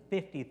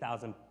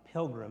 150,000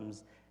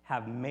 pilgrims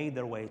have made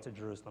their way to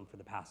Jerusalem for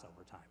the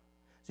Passover time.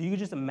 So you can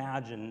just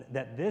imagine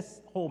that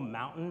this whole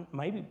mountain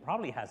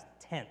probably has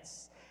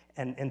tents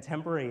and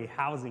temporary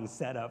housing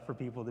set up for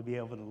people to be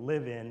able to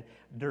live in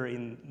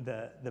during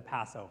the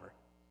Passover.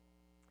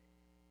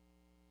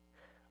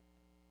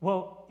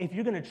 Well, if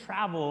you're going to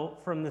travel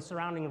from the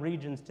surrounding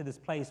regions to this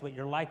place, what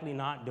you're likely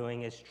not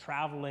doing is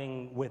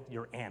traveling with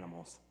your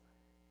animals.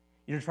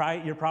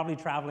 You're probably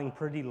traveling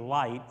pretty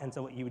light, and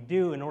so what you would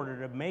do in order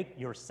to make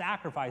your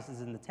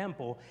sacrifices in the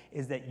temple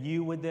is that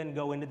you would then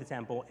go into the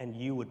temple and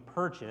you would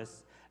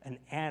purchase an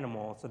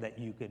animal so that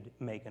you could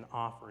make an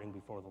offering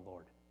before the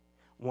Lord.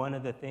 One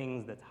of the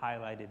things that's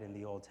highlighted in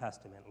the Old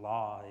Testament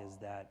law is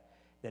that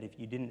if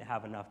you didn't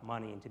have enough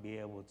money and to be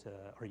able to,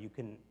 or you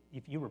couldn't,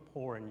 if you were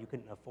poor and you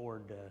couldn't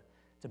afford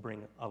to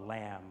bring a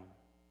lamb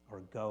or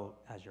a goat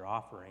as your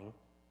offering,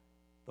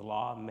 the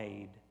law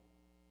made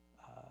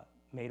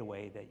a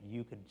way that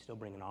you could still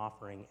bring an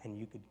offering and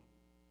you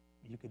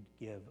could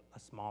give a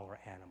smaller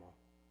animal,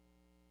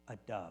 a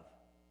dove.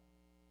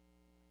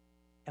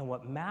 And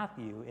what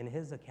Matthew, in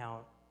his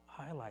account,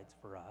 highlights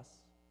for us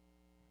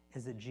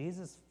is that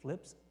Jesus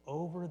flips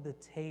over the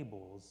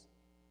tables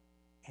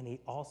and he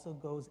also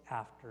goes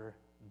after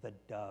the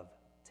dove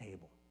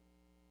table.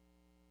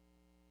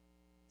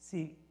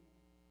 See,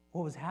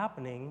 what was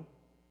happening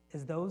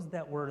is those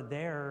that were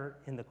there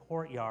in the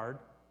courtyard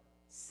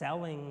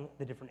selling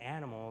the different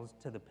animals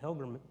to the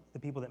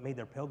people that made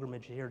their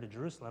pilgrimage here to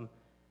Jerusalem,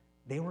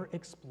 they were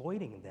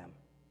exploiting them.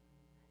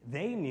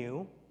 They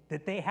knew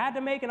that they had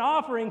to make an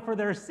offering for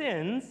their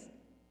sins,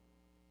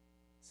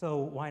 so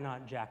why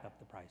not jack up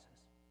the prices?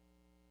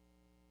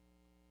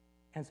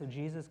 And so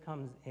Jesus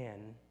comes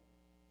in,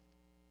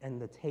 and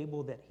the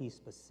table that he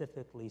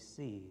specifically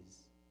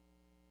sees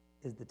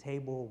is the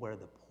table where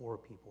the poor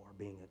people are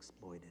being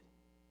exploited.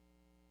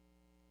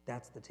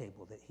 That's the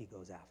table that he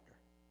goes after.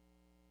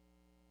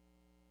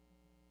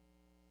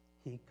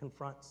 He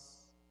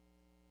confronts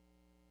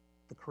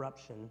the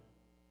corruption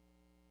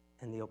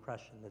and the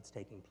oppression that's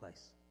taking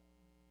place.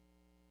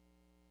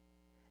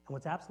 And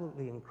what's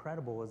absolutely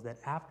incredible is that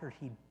after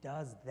he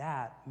does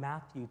that,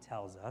 Matthew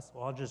tells us,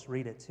 well, I'll just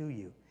read it to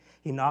you.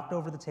 He knocked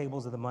over the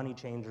tables of the money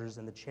changers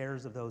and the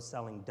chairs of those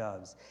selling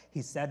doves.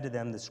 He said to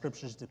them, the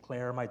scriptures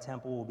declare my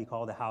temple will be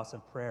called a house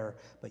of prayer,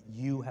 but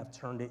you have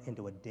turned it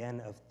into a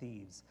den of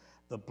thieves.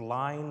 The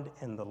blind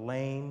and the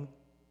lame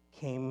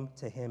came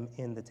to him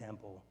in the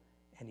temple,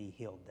 and he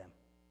healed them.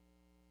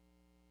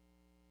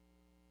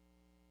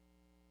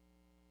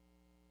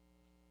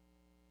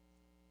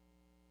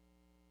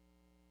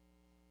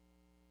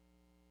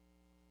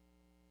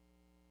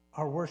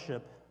 Our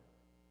worship,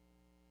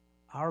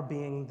 our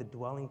being the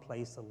dwelling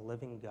place of the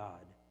living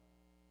God,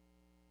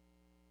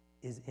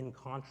 is in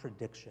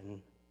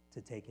contradiction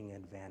to taking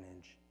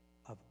advantage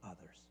of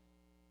others.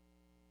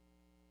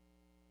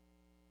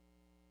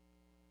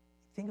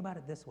 Think about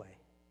it this way.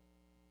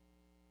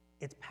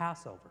 It's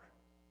Passover.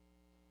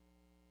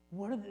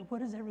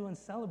 What is everyone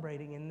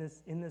celebrating in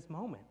this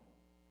moment?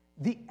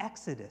 The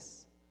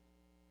Exodus.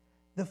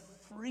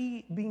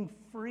 Being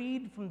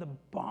freed from the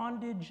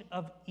bondage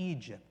of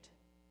Egypt.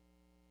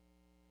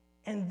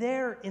 And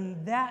there,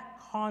 in that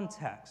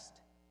context,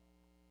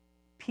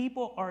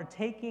 people are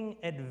taking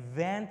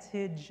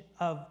advantage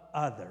of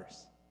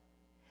others.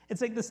 It's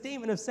like the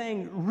statement of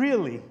saying,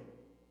 really,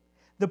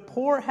 the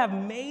poor have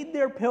made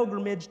their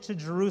pilgrimage to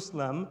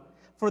Jerusalem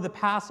for the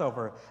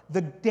Passover.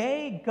 The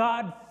day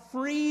God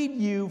freed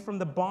you from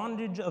the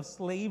bondage of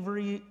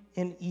slavery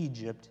in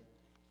Egypt,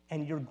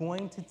 and you're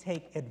going to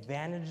take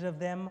advantage of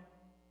them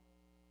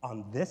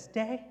on this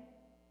day?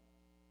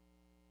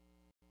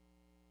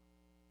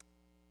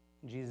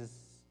 Jesus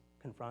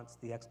confronts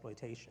the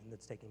exploitation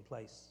that's taking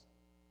place.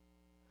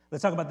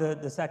 Let's talk about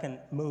the second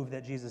move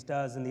that Jesus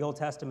does. In the Old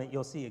Testament,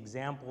 you'll see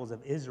examples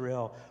of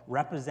Israel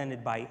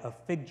represented by a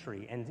fig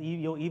tree. And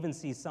you'll even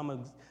see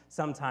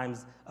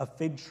sometimes a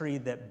fig tree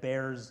that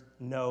bears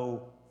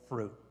no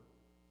fruit.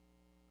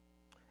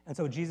 And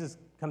so Jesus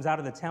comes out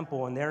of the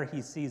temple, and there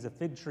he sees a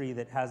fig tree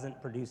that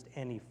hasn't produced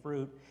any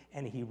fruit,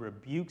 and he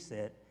rebukes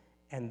it,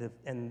 and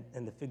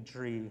the fig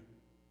tree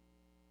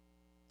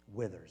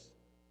withers.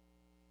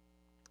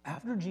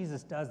 After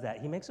Jesus does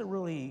that, he makes a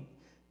really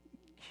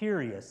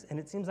curious, and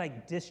it seems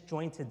like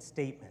disjointed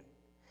statement.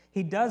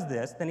 He does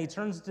this, then he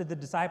turns to the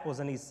disciples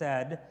and he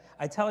said,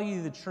 I tell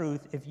you the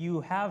truth, if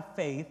you have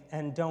faith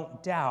and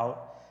don't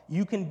doubt,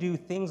 you can do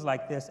things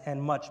like this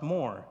and much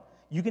more.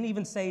 You can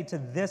even say to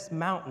this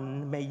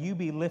mountain, may you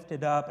be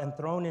lifted up and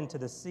thrown into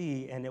the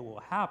sea, and it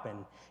will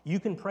happen. You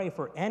can pray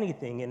for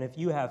anything, and if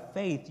you have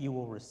faith, you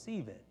will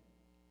receive it.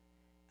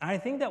 I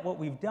think that what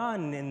we've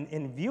done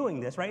in viewing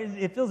this, right,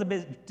 it feels a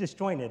bit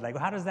disjointed. Like,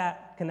 how does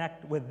that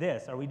connect with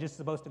this? Are we just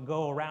supposed to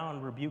go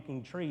around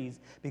rebuking trees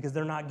because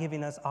they're not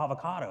giving us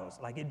avocados?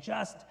 Like, it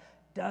just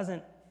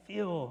doesn't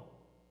feel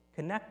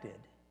connected.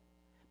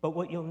 But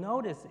what you'll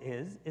notice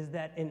is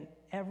that in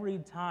every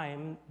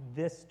time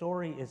this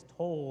story is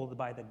told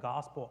by the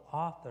gospel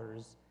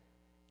authors,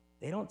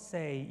 they don't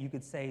say you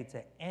could say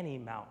to any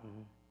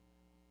mountain.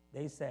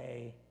 They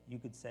say you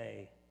could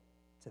say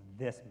to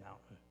this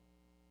mountain.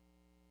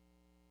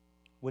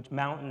 Which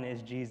mountain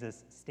is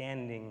Jesus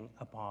standing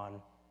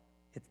upon?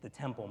 It's the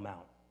Temple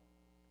Mount.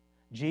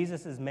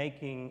 Jesus is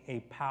making a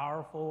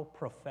powerful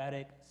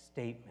prophetic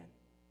statement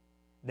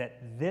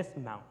that this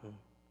mountain,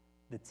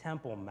 the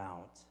Temple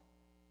Mount,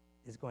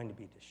 is going to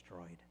be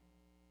destroyed.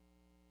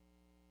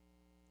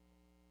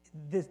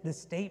 This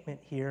statement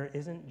here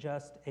isn't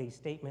just a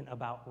statement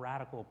about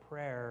radical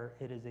prayer.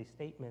 It is a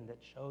statement that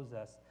shows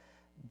us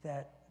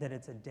that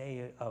it's a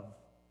day of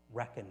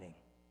reckoning.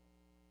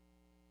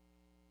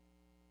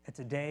 It's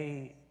a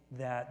day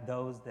that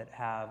those that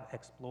have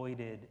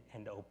exploited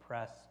and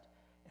oppressed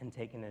and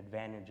taken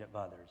advantage of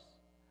others,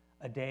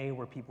 a day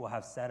where people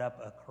have set up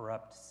a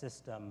corrupt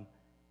system,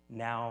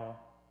 now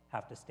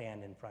have to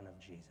stand in front of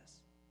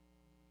Jesus.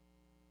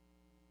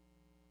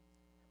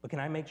 But can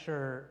I make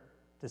sure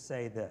to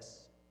say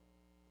this?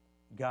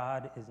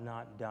 God is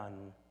not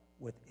done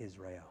with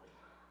Israel.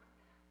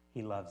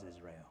 He loves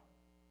Israel.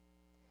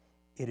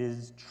 It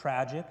is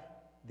tragic,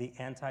 the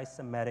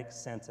anti-Semitic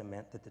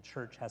sentiment that the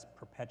church has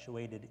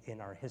perpetuated in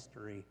our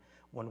history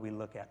when we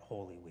look at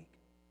Holy Week.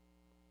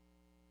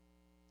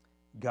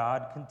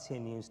 God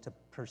continues to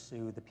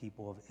pursue the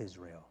people of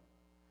Israel.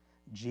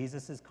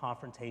 Jesus'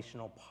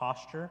 confrontational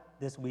posture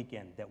this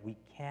weekend that we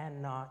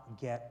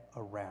cannot get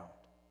around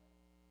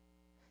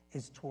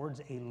is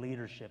towards a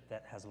leadership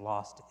that has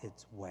lost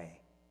its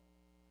way.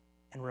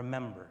 And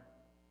remember,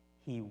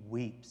 he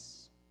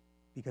weeps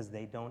because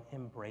they don't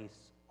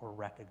embrace or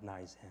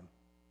recognize him.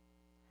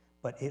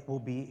 But it will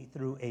be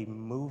through a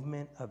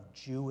movement of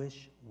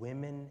Jewish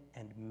women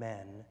and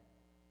men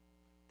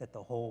that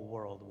the whole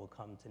world will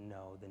come to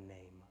know the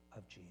name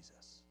of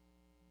Jesus.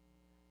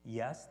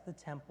 Yes, the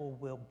temple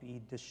will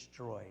be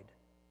destroyed,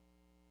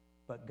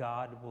 but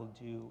God will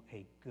do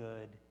a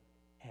good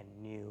and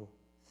new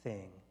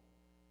thing,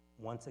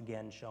 once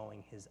again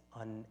showing his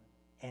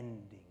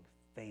unending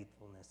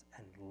faithfulness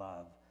and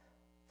love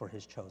for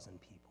his chosen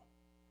people.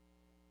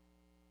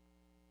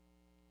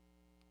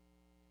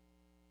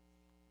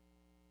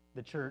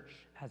 The church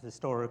has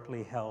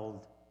historically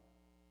held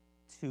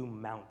two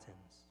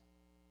mountains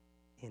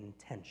in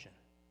tension.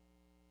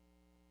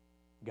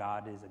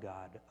 God is a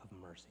God of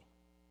mercy.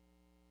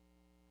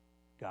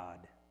 God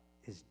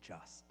is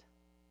just.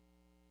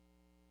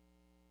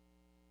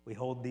 We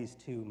hold these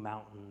two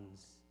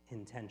mountains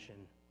in tension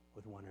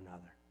with one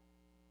another.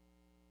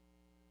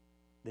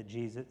 That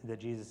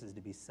Jesus is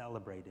to be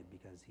celebrated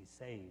because he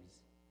saves,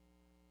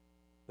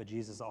 but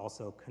Jesus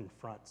also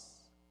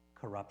confronts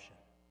corruption.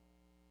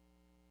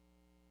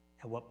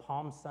 And what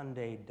Palm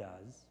Sunday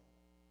does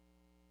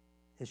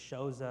is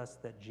shows us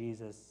that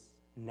Jesus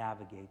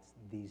navigates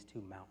these two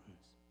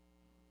mountains.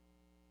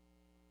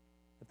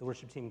 If the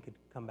worship team could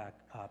come back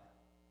up.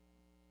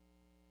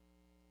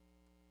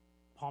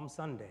 Palm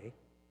Sunday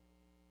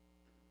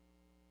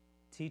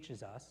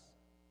teaches us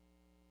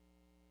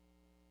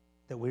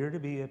that we're to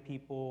be a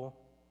people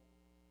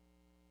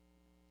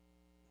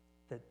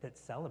that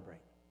celebrate.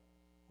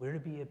 We're to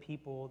be a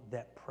people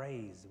that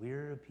praise.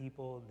 We're a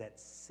people that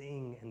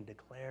sing and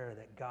declare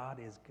that God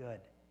is good.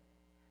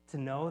 To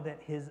know that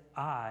his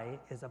eye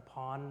is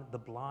upon the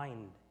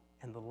blind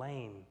and the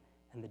lame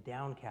and the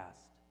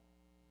downcast.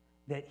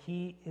 That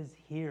he is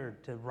here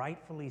to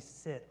rightfully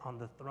sit on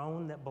the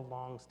throne that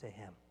belongs to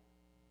him.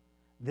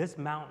 This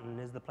mountain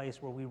is the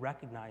place where we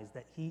recognize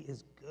that he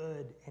is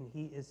good and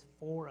he is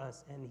for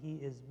us and he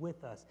is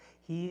with us.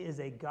 He is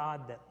a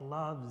God that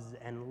loves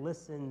and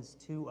listens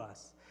to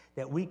us,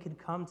 that we could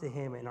come to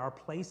him in our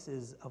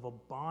places of a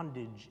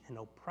bondage and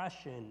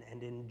oppression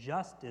and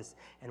injustice,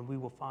 and we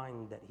will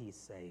find that he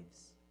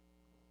saves.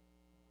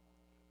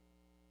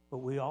 But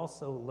we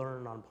also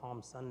learn on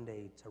Palm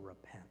Sunday to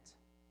repent.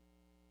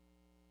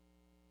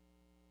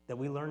 That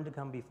we learn to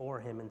come before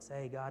him and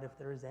say, God, if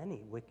there is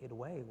any wicked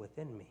way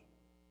within me,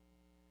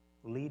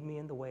 lead me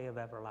in the way of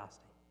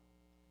everlasting.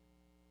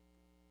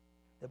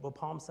 That what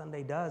Palm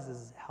Sunday does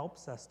is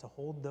helps us to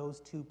hold those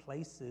two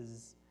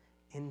places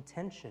in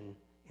tension,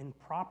 in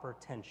proper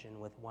tension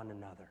with one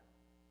another.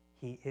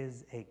 He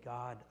is a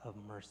God of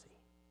mercy,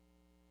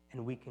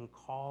 and we can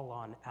call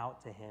on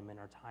out to him in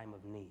our time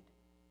of need.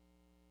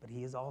 But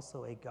he is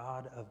also a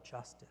God of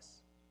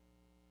justice,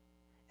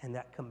 and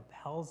that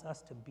compels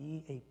us to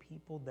be a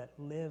people that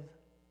live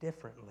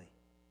differently,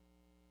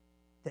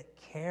 that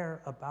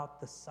care about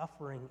the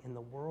suffering in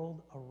the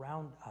world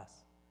around us,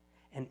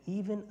 and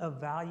even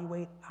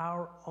evaluate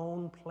our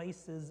own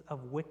places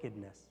of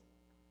wickedness,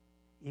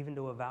 even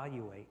to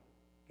evaluate,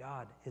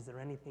 God, is there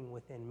anything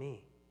within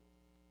me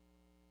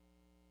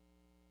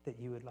that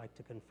you would like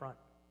to confront?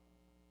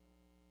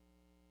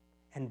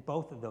 And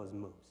both of those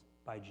moves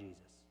by Jesus,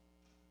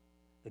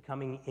 the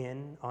coming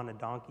in on a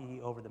donkey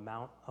over the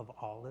Mount of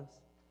Olives,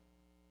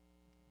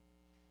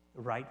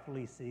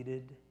 rightfully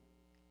seated,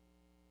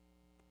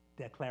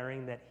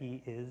 declaring that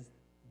he is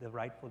the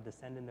rightful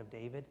descendant of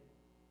David,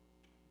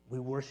 we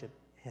worship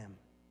him.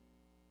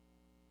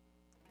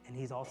 And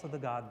he's also the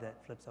God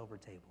that flips over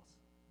tables.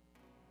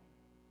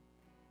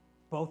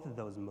 Both of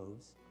those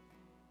moves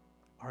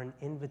are an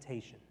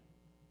invitation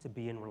to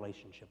be in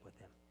relationship with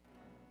him.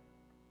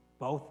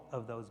 Both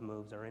of those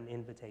moves are an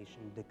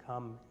invitation to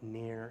come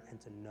near and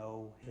to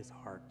know his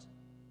heart.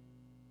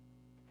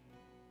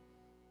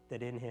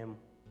 That in him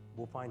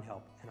we'll find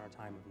help in our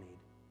time of need.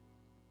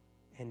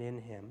 And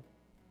in him,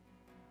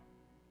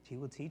 he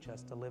will teach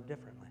us to live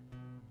differently.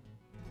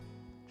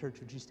 Church,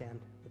 would you stand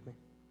with me?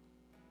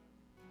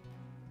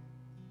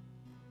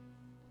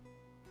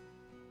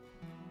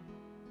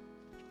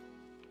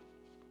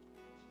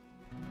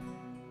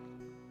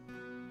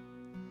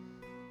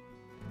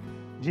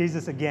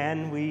 Jesus,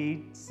 again,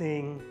 we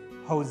sing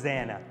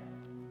Hosanna.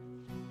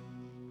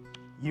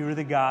 You are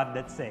the God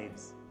that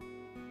saves.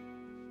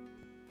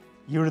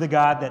 You are the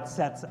God that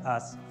sets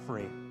us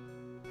free.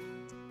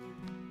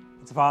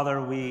 So,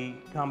 Father, we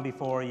come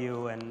before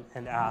you and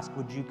ask,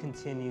 would you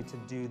continue to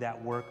do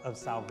that work of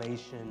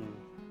salvation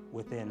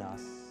within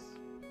us?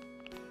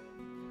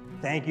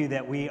 Thank you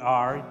that we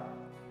are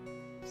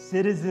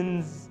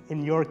citizens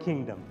in your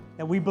kingdom,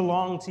 that we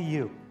belong to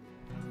you,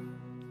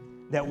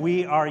 that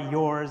we are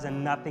yours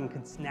and nothing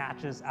can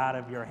snatch us out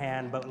of your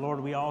hand. But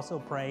Lord, we also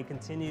pray,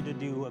 continue to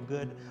do a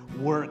good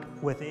work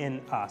within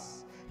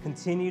us.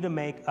 Continue to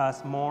make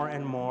us more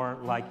and more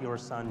like your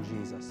Son,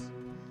 Jesus.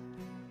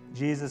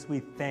 Jesus, we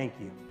thank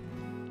you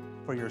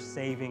for your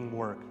saving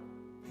work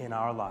in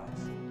our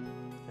lives.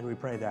 And we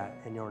pray that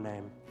in your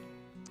name.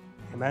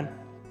 Amen.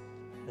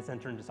 Let's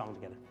enter into song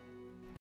together.